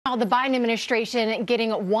The Biden administration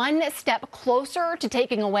getting one step closer to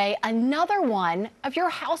taking away another one of your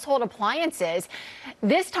household appliances,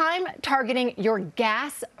 this time targeting your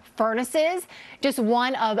gas furnaces, just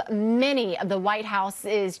one of many of the White House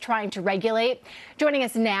is trying to regulate. Joining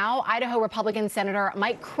us now, Idaho Republican Senator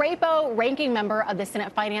Mike Crapo, ranking member of the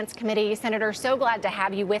Senate Finance Committee. Senator, so glad to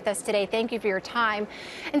have you with us today. Thank you for your time.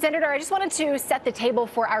 And Senator, I just wanted to set the table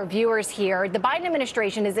for our viewers here. The Biden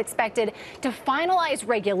administration is expected to finalize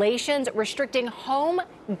regulations restricting home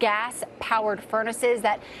gas-powered furnaces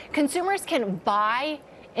that consumers can buy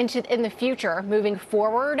in the future moving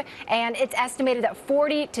forward. And it's estimated that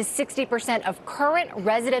 40 to 60% of current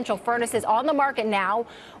residential furnaces on the market now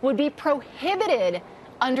would be prohibited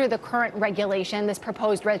under the current regulation, this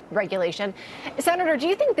proposed regulation. Senator, do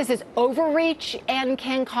you think this is overreach, and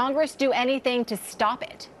can Congress do anything to stop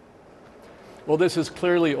it? Well, this is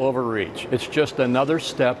clearly overreach. It's just another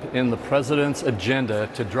step in the president's agenda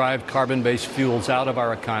to drive carbon-based fuels out of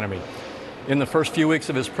our economy. In the first few weeks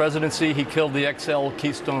of his presidency, he killed the XL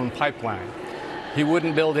Keystone pipeline. He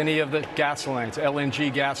wouldn't build any of the gas lines,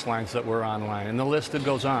 LNG gas lines that were online, and the list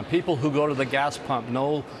goes on. People who go to the gas pump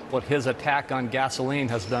know what his attack on gasoline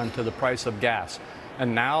has done to the price of gas.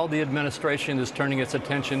 And now the administration is turning its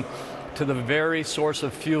attention to the very source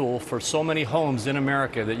of fuel for so many homes in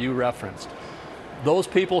America that you referenced. Those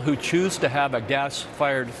people who choose to have a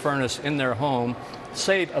gas-fired furnace in their home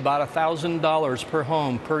save about $1,000 per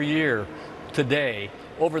home per year today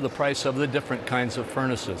over the price of the different kinds of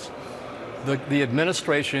furnaces. The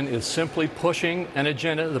administration is simply pushing an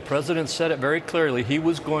agenda. The president said it very clearly. He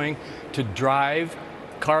was going to drive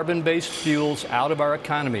carbon-based fuels out of our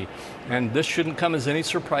economy. And this shouldn't come as any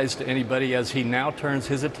surprise to anybody as he now turns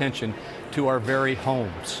his attention to our very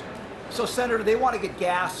homes. So, Senator, they want to get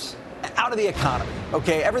gas out of the economy.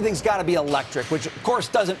 Okay, everything's got to be electric, which of course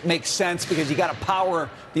doesn't make sense because you got to power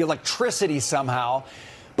the electricity somehow.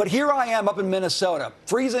 But here I am up in Minnesota,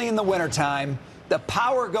 freezing in the wintertime. The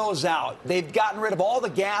power goes out. They've gotten rid of all the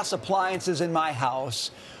gas appliances in my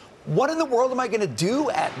house. What in the world am I going to do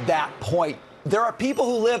at that point? There are people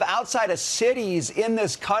who live outside of cities in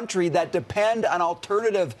this country that depend on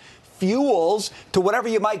alternative fuels to whatever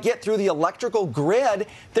you might get through the electrical grid.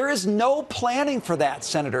 There is no planning for that,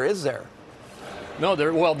 Senator, is there? No,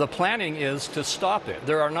 well, the planning is to stop it.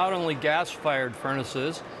 There are not only gas-fired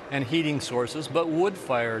furnaces and heating sources, but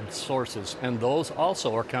wood-fired sources, and those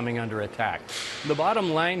also are coming under attack. The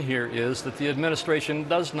bottom line here is that the administration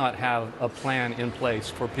does not have a plan in place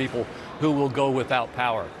for people who will go without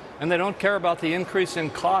power. And they don't care about the increase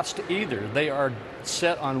in cost either. They are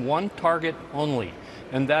set on one target only,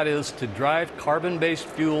 and that is to drive carbon-based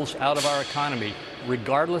fuels out of our economy,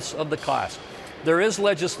 regardless of the cost. There is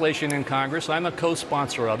legislation in Congress. I'm a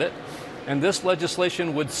co-sponsor of it. And this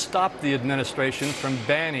legislation would stop the administration from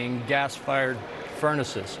banning gas-fired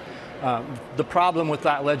furnaces. The problem with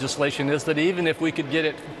that legislation is that even if we could get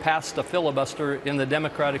it past the filibuster in the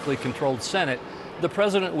democratically controlled Senate, the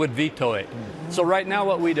president would veto it. So right now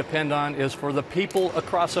what we depend on is for the people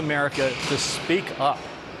across America to speak up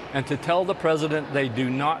and to tell the president they do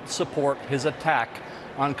not support his attack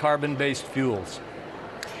on carbon-based fuels.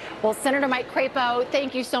 Well, Senator Mike Crapo,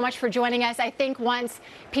 thank you so much for joining us. I think once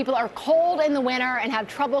people are cold in the winter and have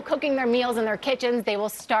trouble cooking their meals in their kitchens, they will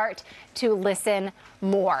start to listen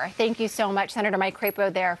more. Thank you so much, Senator Mike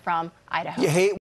Crapo there from Idaho.